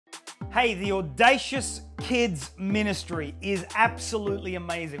Hey, the Audacious Kids Ministry is absolutely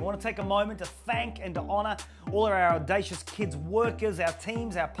amazing. I want to take a moment to thank and to honor all of our Audacious Kids workers, our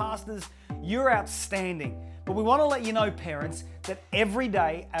teams, our pastors. You're outstanding. But we want to let you know, parents, that every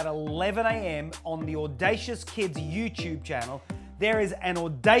day at 11 a.m. on the Audacious Kids YouTube channel, there is an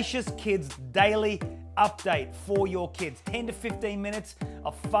Audacious Kids daily update for your kids. 10 to 15 minutes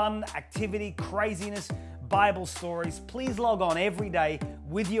of fun, activity, craziness, Bible stories. Please log on every day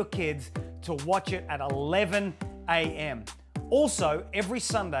with your kids to watch it at 11 a.m. Also, every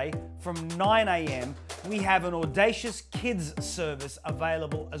Sunday from 9 a.m., we have an Audacious Kids service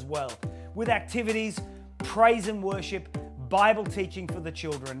available as well, with activities, praise and worship, Bible teaching for the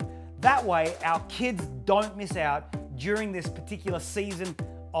children. That way, our kids don't miss out during this particular season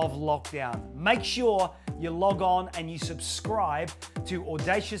of lockdown. Make sure you log on and you subscribe to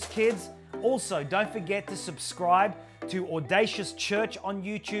Audacious Kids. Also, don't forget to subscribe to Audacious Church on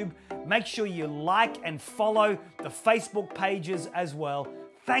YouTube. Make sure you like and follow the Facebook pages as well.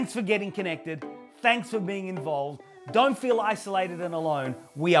 Thanks for getting connected. Thanks for being involved. Don't feel isolated and alone.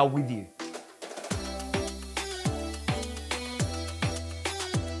 We are with you.